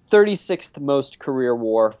 36th most career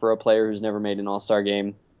WAR for a player who's never made an All-Star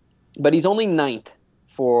game, but he's only ninth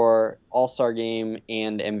for All-Star game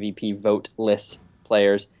and MVP vote-less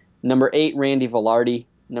players. Number 8, Randy Velarde.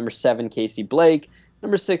 Number 7, Casey Blake.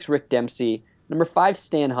 Number 6, Rick Dempsey. Number 5,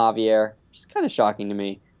 Stan Javier, which is kind of shocking to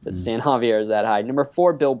me that Stan Javier is that high. Number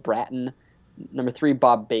 4, Bill Bratton. Number 3,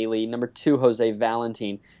 Bob Bailey. Number 2, Jose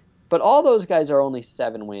Valentin. But all those guys are only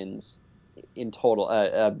 7 wins in total.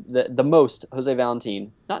 The most, Jose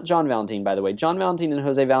Valentin, not John Valentin, by the way. John Valentin and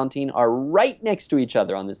Jose Valentin are right next to each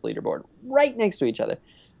other on this leaderboard. Right next to each other.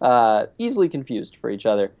 Easily confused for each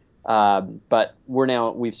other. But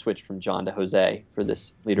we've switched from John to Jose for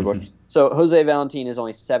this leaderboard. So Jose Valentin is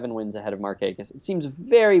only 7 wins ahead of Markakis. It seems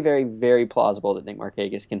very, very, very plausible that Nick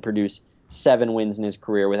Markakis can produce 7 wins in his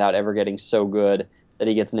career without ever getting so good that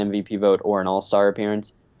he gets an MVP vote or an All-Star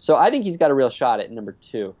appearance. So I think he's got a real shot at number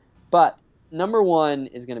 2. But number 1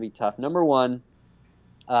 is going to be tough. Number 1,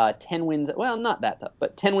 10 wins. Well, not that tough,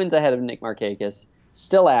 but 10 wins ahead of Nick Markakis.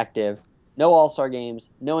 Still active. No All-Star games.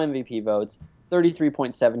 No MVP votes.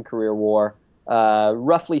 33.7 career WAR.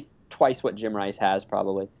 Roughly twice what Jim Rice has,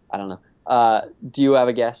 probably. I don't know. Do you have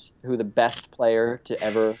a guess who the best player to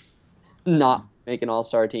ever not make an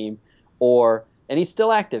All-Star team? And he's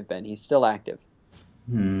still active, Ben. He's still active.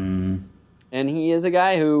 And he is a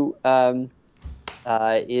guy who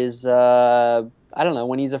is, I don't know,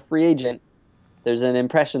 when he's a free agent, there's an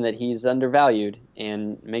impression that he's undervalued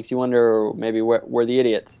and makes you wonder maybe where the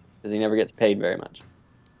idiots, because he never gets paid very much.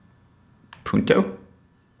 Punto?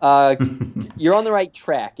 You're on the right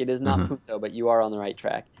track. It is not Punto, but you are on the right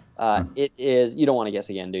track. It is, you don't want to guess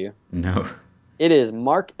again, do you? No. It is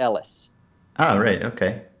Mark Ellis. Oh, right.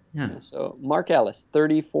 Okay. Yeah. So Mark Ellis,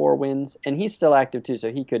 34 wins, and he's still active too,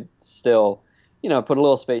 so he could still put a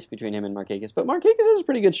little space between him and Markakis. But Markakis has a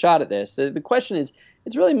pretty good shot at this. So the question is,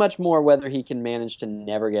 it's really much more whether he can manage to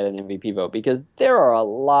never get an MVP vote, because there are a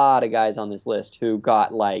lot of guys on this list who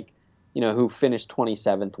got who finished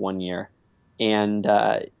 27th one year. And,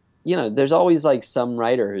 there's always like some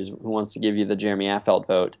writer who wants to give you the Jeremy Affeldt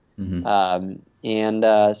vote.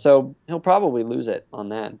 Mm-hmm. So he'll probably lose it on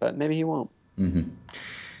that, but maybe he won't. Mm-hmm.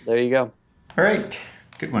 There you go. All right,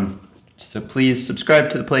 good one. So please subscribe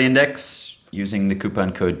to the Play Index using the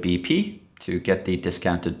coupon code BP to get the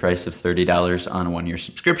discounted price of $30 on a 1-year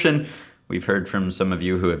subscription. We've heard from some of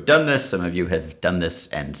you who have done this. Some of you have done this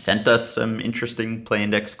and sent us some interesting Play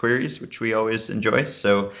Index queries, which we always enjoy.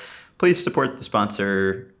 So please support the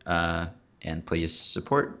sponsor and please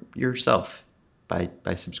support yourself by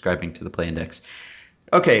subscribing to the Play Index.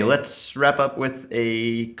 Okay, let's wrap up with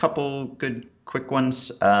a couple good quick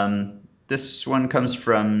ones. This one comes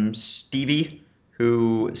from Stevie,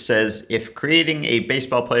 who says, if creating a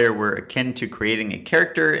baseball player were akin to creating a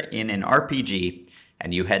character in an RPG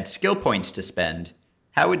and you had skill points to spend,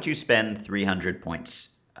 how would you spend 300 points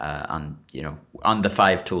on the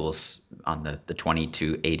 5 tools on the 20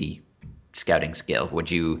 to 80 scouting scale? Would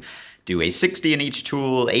you do a 60 in each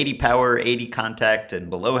tool, 80 power, 80 contact, and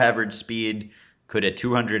below average speed? Could a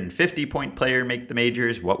 250-point player make the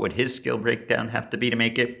majors? What would his skill breakdown have to be to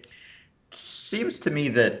make it? Seems to me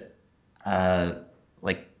that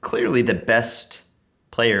clearly the best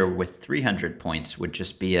player with 300 points would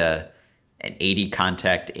just be an 80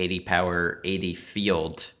 contact, 80 power, 80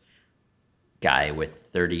 field guy with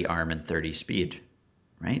 30 arm and 30 speed,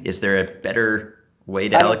 right? Is there a better way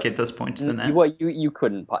to allocate those points than that? Well, you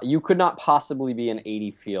could not possibly be an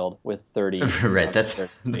 80 field with 30. Right, that's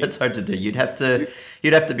hard to do. You'd have to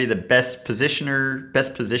be the best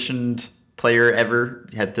positioned player ever.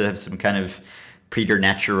 You had to have some kind of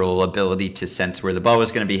preternatural ability to sense where the ball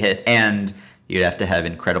was going to be hit, and you'd have to have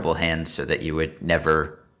incredible hands so that you would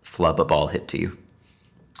never flub a ball hit to you.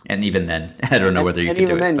 And even then, I don't know whether you could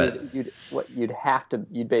do it. But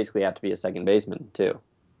you'd basically have to be a second baseman too.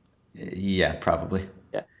 Yeah, probably.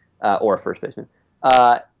 Yeah, or a first baseman.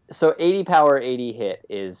 So 80 power, 80 hit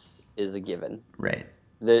is a given. Right.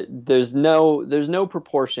 There's no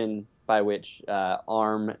proportion by which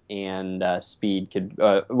arm and speed could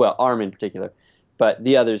arm in particular, but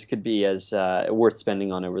the others could be as worth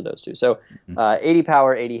spending on over those two. So 80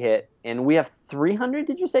 power, 80 hit, and we have 300.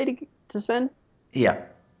 Did you say to spend? Yeah.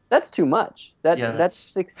 That's too much. Yeah, That's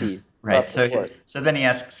 60s. Right. So then he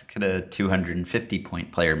asks, could a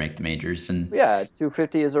 250-point player make the majors? And yeah,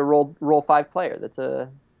 250 is a roll 5 player.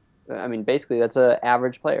 Basically that's a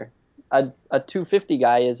average player. A 250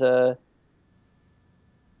 guy is a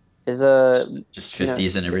just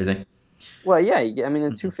 50s and everything. Well, yeah, a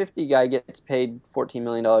 250 guy gets paid $14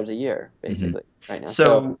 million a year basically right now.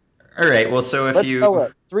 So all right, well, so if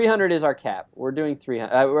you 300 is our cap. We're doing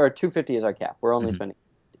 300 or 250 is our cap. We're only spending 50.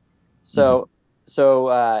 So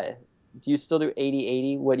do you still do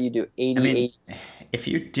 80-80? What do you do? 80-80? If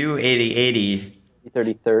you do 80-80,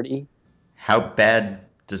 30-30? how bad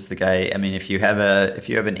does the guy? If you have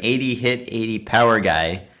an 80 hit, 80 power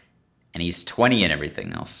guy, and he's 20 and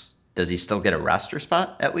everything else, does he still get a roster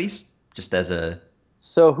spot at least? Just as a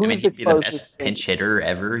So who's he'd be the best closest pinch hitter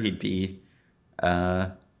ever. He'd be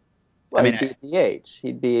he'd be a DH.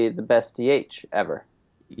 He'd be the best DH ever.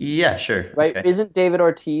 Yeah, sure. Right? Okay. Isn't David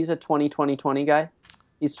Ortiz a 20-20-20 guy?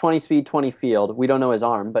 He's 20 speed, 20 field. We don't know his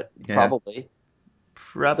arm, but probably.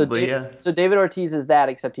 Yeah. So David Ortiz is that,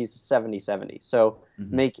 except he's 70-70. So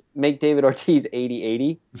make David Ortiz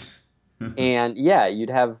 80-80. And yeah, you'd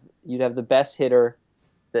have the best hitter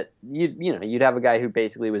that you'd have a guy who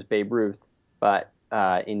basically was Babe Ruth, but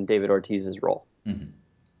in David Ortiz's role.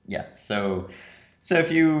 Yeah. So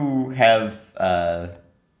if you have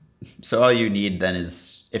so all you need then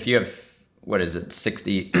is if you have what is it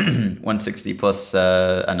 60 160 plus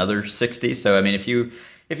another 60. So if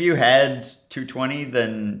you had 220,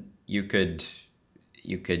 then you could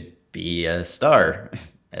be a star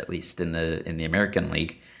at least in the American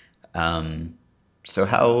League. So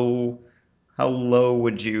how low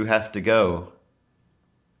would you have to go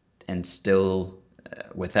and still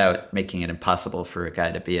without making it impossible for a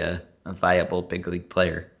guy to be a viable big league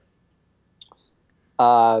player?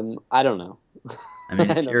 I don't know.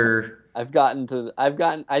 If you're I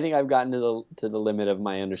think I've gotten to the limit of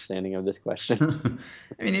my understanding of this question.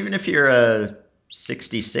 Even if you're a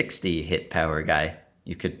 60-60 hit power guy,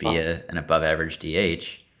 you could be an above average DH.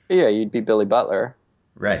 Yeah, you'd be Billy Butler.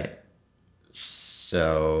 Right.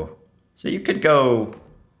 So you could go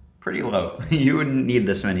pretty low. You wouldn't need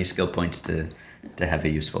this many skill points to have a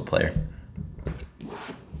useful player.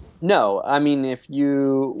 No, if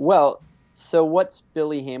you So what's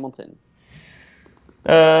Billy Hamilton?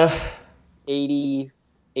 Uh, 80,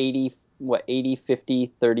 80, what, 80,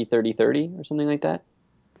 50, 30, 30, 30, or something like that?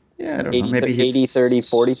 yeah, I don't know. 80, Maybe 80, 30,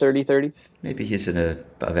 40, he's 30, 30? maybe he's an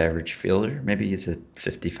above average fielder. Maybe he's a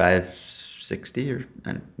 55, 60, or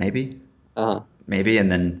maybe, Uh-huh. maybe,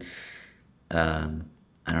 and then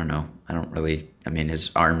I don't know. I don't really. I mean,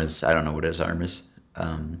 his arm is. I don't know what his arm is.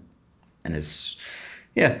 Um, and his,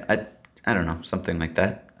 yeah, I don't know, something like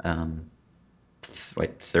that.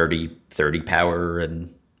 Like 30 power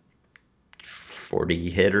and 40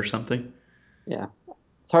 hit or something. Yeah.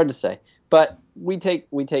 It's hard to say. But we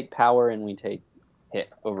take power and we take hit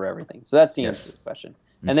over everything. So that's the answer to Yes. the question.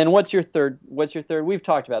 And then what's your third? We've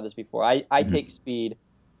talked about this before. I Mm-hmm. take speed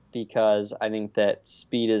because I think that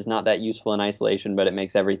speed is not that useful in isolation, but it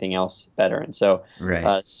makes everything else better. And so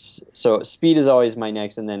Right. so speed is always my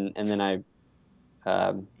next, and then I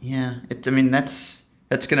Yeah. I mean, that's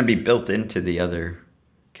going to be built into the other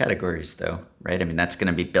categories, though, right? I mean, that's going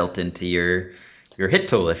to be built into your hit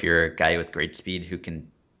tool if you're a guy with great speed who can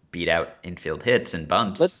beat out infield hits and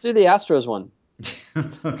let's bumps. do the Astros one.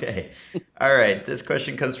 Okay. All right. This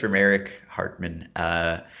question comes from Eric Hartman,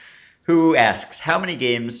 who asks, how many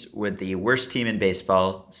games would the worst team in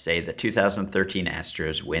baseball, say the 2013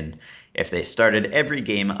 Astros, win if they started every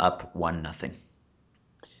game up 1-0?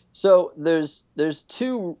 So there's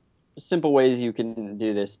two simple ways you can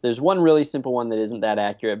do this. There's one really simple one that isn't that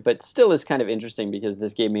accurate, but still is kind of interesting because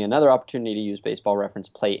this gave me another opportunity to use Baseball Reference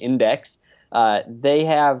Play Index. They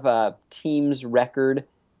have teams record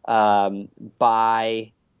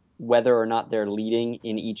by whether or not they're leading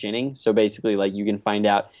in each inning. So basically, like you can find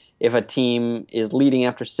out if a team is leading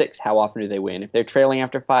after six, how often do they win? If they're trailing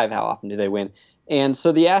after five, how often do they win? And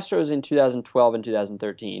so the Astros in 2012 and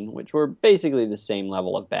 2013, which were basically the same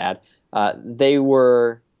level of bad, they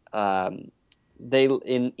were they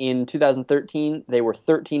in 2013 they were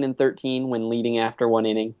 13 and 13 when leading after one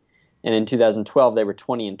inning, and in 2012 they were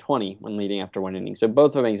 20 and 20 when leading after one inning. So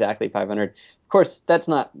both of them exactly 500. Of course, that's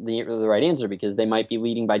not the right answer because they might be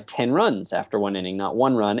leading by 10 runs after one inning, not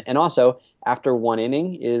one run, and also after one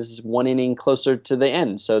inning is one inning closer to the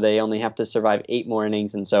end, so they only have to survive 8 more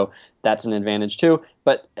innings, and so that's an advantage too.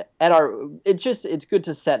 But it's good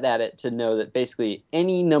to set that to know that basically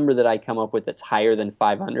any number that I come up with that's higher than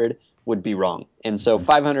 500 would be wrong, and so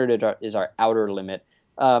 500 is our outer limit.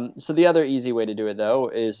 So the other easy way to do it though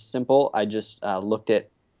is simple. I just looked at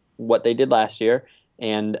what they did last year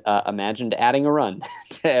and imagined adding a run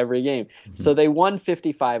to every game. So they won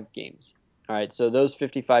 55 games. All right, so those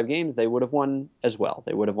 55 games they would have won as well.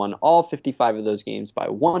 They would have won all 55 of those games by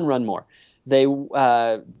one run more. They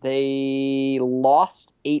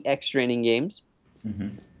lost 8 extra inning games, Mm-hmm.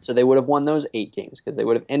 so they would have won those 8 games because they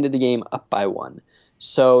would have ended the game up by one.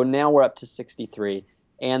 So now we're up to 63,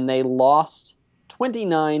 and they lost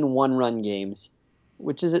 29 one-run games,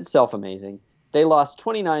 which is itself amazing. They lost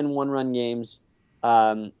 29 one-run games,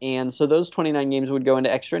 and so those 29 games would go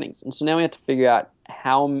into extra innings. And so now we have to figure out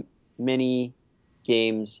how many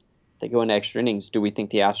games that go into extra innings do we think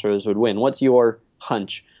the Astros would win? What's your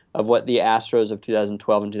hunch of what the Astros of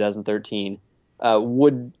 2012 and 2013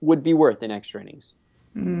 would be worth in extra innings?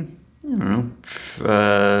 I don't know.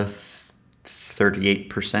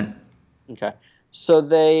 38%. Okay. So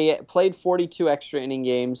they played 42 extra inning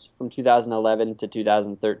games from 2011 to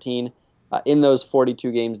 2013. In those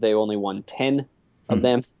 42 games, they only won 10 of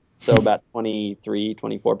them, so about 23,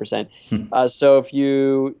 24%. So if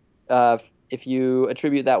you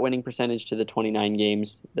attribute that winning percentage to the 29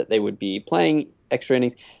 games that they would be playing extra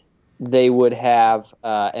innings, they would have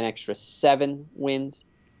an extra 7 wins.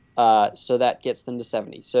 So that gets them to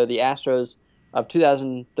 70. So the Astros of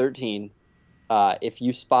 2013, if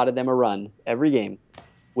you spotted them a run every game,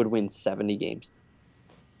 would win 70 games.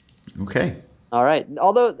 Okay. All right.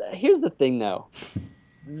 Although here's the thing, though,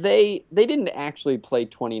 they didn't actually play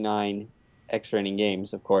 29 extra inning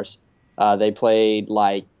games. Of course, they played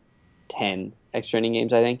like 10 extra inning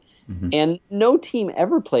games, I think, Mm-hmm. and no team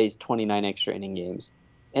ever plays 29 extra inning games.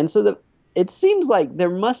 And so it seems like there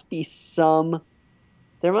must be some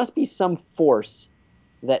force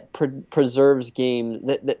that preserves games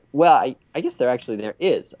that well I guess there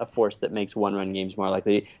is a force that makes one run games more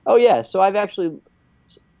likely. Oh yeah, so I've actually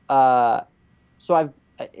uh so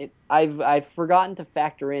I've forgotten to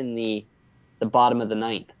factor in the bottom of the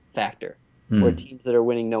ninth factor, where Hmm. teams that are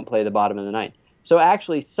winning don't play the bottom of the ninth. So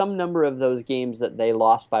actually some number of those games that they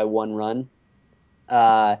lost by one run,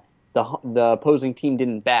 uh, the opposing team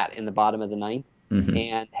didn't bat in the bottom of the ninth, Mm-hmm.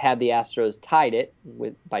 and had the Astros tied it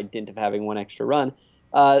with by dint of having one extra run,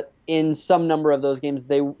 in some number of those games,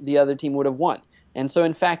 the other team would have won. And so,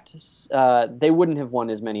 in fact, they wouldn't have won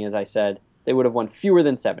as many as I said. they would have won fewer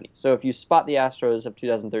than 70. So if you spot the Astros of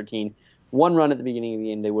 2013, 1 run at the beginning of the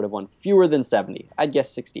game, they would have won fewer than 70. I'd guess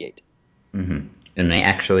 68. Mm-hmm. And they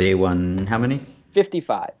actually won how many?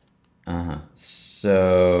 55. Uh-huh.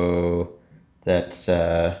 So that's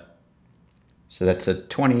a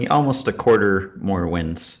 20, almost a quarter more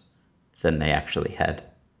wins than they actually had.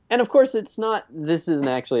 And of course, this isn't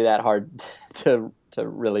actually that hard to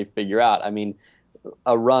really figure out. I mean,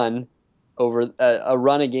 a run a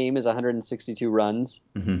run a game is 162 runs.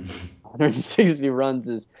 Mm-hmm. 160 runs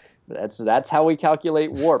is that's how we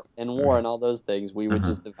calculate warp and war Right. and all those things. We would Uh-huh.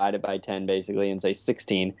 just divide it by 10 basically and say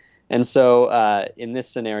 16. And so in this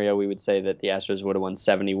scenario, we would say that the Astros would have won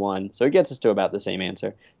 71. So it gets us to about the same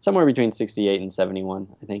answer, somewhere between 68 and 71,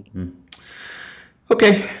 I think. Mm.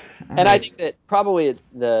 Okay. All And I right. think that probably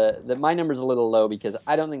the my number's a little low because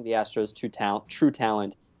I don't think the Astros' true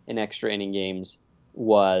talent in extra inning games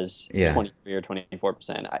was Yeah, 23 or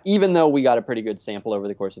 24%. Even though we got a pretty good sample over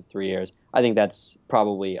the course of 3 years, I think that's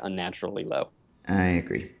probably unnaturally low. I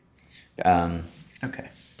agree. Okay. Um, okay.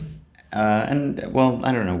 And well,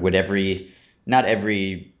 I don't know. Not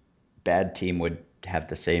every bad team would have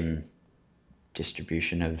the same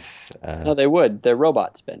distribution of, No, they would. They're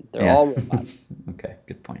robots, Ben. They're yeah. all robots. Okay,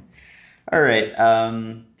 good point. All right.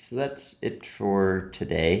 So that's it for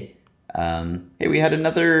today. Hey, we had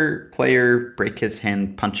another player break his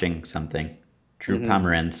hand punching something. Drew Hmm.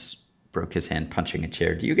 Pomeranz broke his hand punching a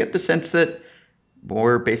chair. Do you get the sense that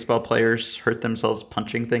more baseball players hurt themselves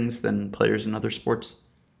punching things than players in other sports?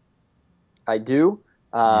 I do.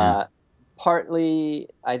 Yeah. Uh, Partly,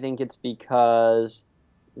 I think it's because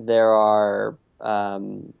there are,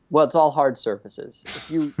 well, it's all hard surfaces. If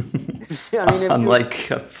you, I mean, if you, Unlike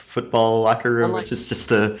a football locker room, unlike, which is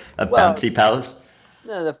just a well, bouncy palace.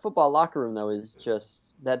 no, the football locker room though is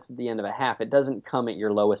just that's the end of a half. It doesn't come at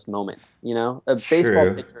your lowest moment. You know,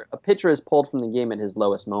 True. a pitcher is pulled from the game at his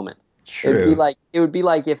lowest moment. True. It would be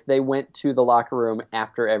like if they went to the locker room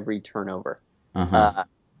after every turnover, Uh-huh. uh,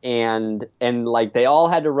 and like they all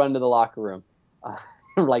had to run to the locker room, uh,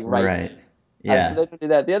 like right. Right. So Yeah. they don't do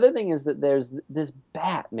that. The other thing is that there's this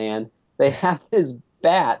bat, man. They have this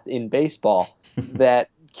bat in baseball that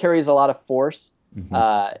carries a lot of force. Hmm.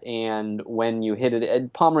 And when you hit it,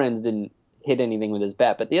 and Pomeranz didn't hit anything with his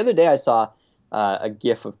bat. But the other day I saw a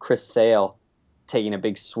GIF of Chris Sale taking a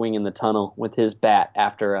big swing in the tunnel with his bat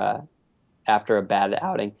after a bad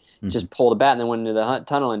outing. Hmm. Just pulled a bat and then went into the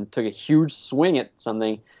tunnel and took a huge swing at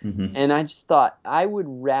something. Hmm. And I just thought I would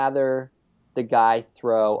rather the guy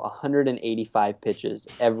throw 185 pitches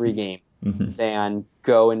every game Hmm. than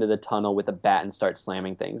go into the tunnel with a bat and start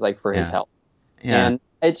slamming things like for his Yeah. health. Yeah. And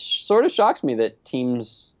it sort of shocks me that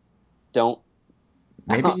teams don't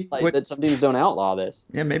Maybe like what that some teams don't outlaw this.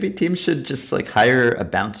 Yeah, maybe teams should just like hire a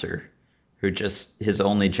bouncer who just his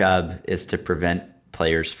only job is to prevent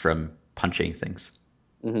players from punching things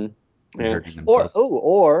Hmm. and Yeah. hurting themselves.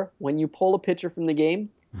 Or when you pull a pitcher from the game,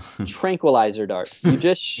 tranquilizer dart. You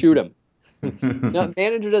just shoot him. No,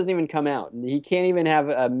 manager doesn't even come out. He can't even have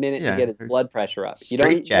a minute to Yeah, get his or blood pressure up.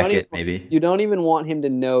 straight jacket maybe. You don't even want him to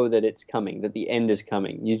know that it's coming, that the end is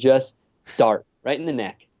coming. You just dart right in the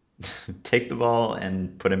neck. Take the ball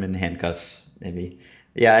and put him in handcuffs, maybe.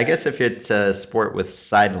 Yeah, I guess if it's a sport with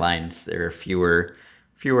sidelines, there are fewer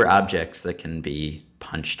objects that can be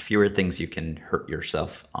punched, fewer things you can hurt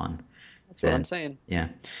yourself on. That's what I'm Then, saying. yeah.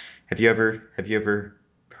 Have you ever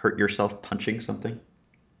hurt yourself punching something?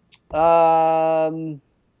 Um,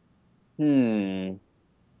 hmm.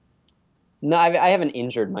 No, I haven't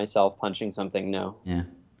injured myself punching something. No. Yeah.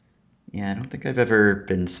 Yeah, I don't think I've ever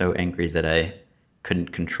been so angry that I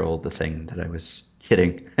couldn't control the thing that I was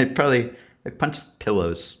hitting. I punched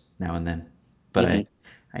pillows now and then, but Hmm.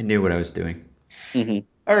 I knew what I was doing. Hmm.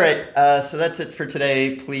 All right, so that's it for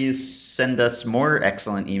today. Please send us more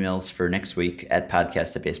excellent emails for next week at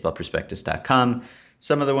podcast@baseballprospectus.com.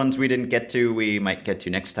 Some of the ones we didn't get to, we might get to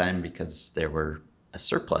next time because there was a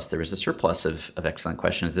surplus of excellent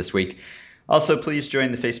questions this week. Also, please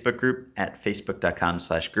join the Facebook group at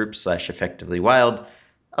facebook.com/groups/effectivelywild.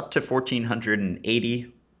 Up to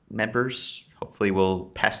 1,480 members. Hopefully, we'll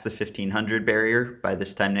pass the 1,500 barrier by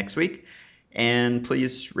this time next week. And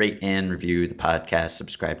please rate and review the podcast,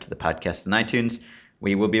 subscribe to the podcast on iTunes.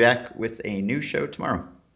 We will be back with a new show tomorrow.